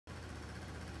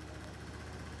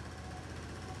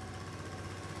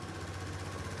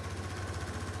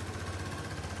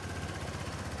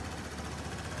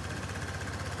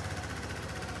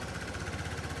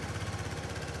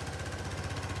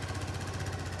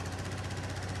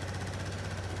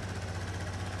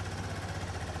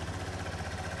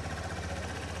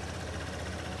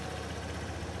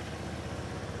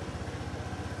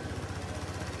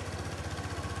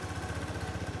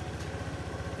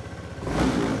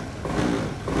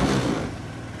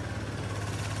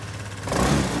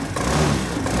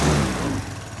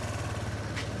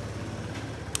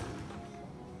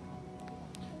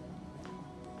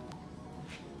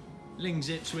Lings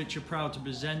Ipswich are proud to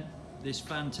present this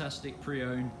fantastic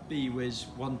pre-owned BWiz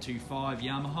 125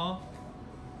 Yamaha.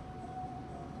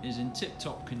 It is in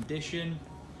tip-top condition.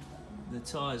 The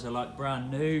tyres are like brand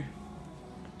new.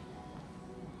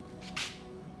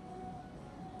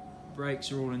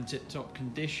 Brakes are all in tip-top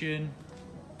condition.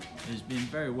 It has been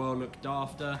very well looked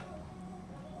after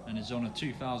and is on a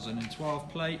 2012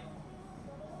 plate.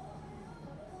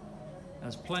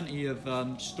 Has plenty of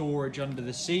storage under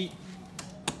the seat,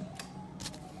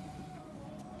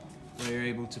 where you're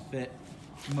able to fit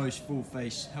most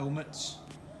full-face helmets,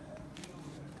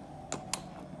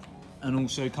 and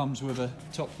also comes with a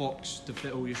top box to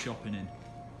fit all your shopping in.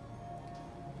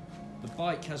 The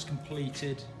bike has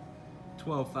completed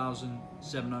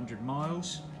 12,700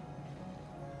 miles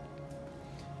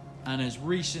and has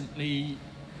recently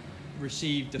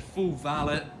received a full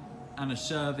valet and a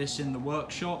service in the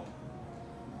workshop,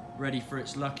 ready for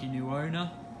its lucky new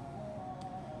owner.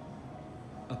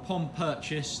 Upon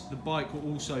purchase, the bike will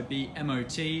also be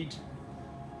MOT'd,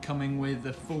 coming with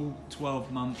a full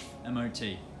 12-month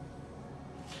MOT.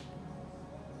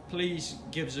 Please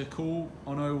give us a call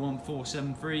on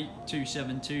 01473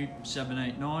 272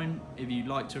 789 if you'd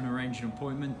like to arrange an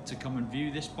appointment to come and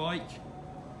view this bike.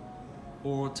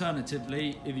 Or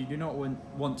alternatively, if you do not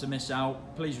want to miss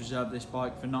out, please reserve this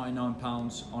bike for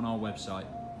 £99 on our website.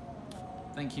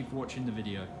 Thank you for watching the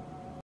video.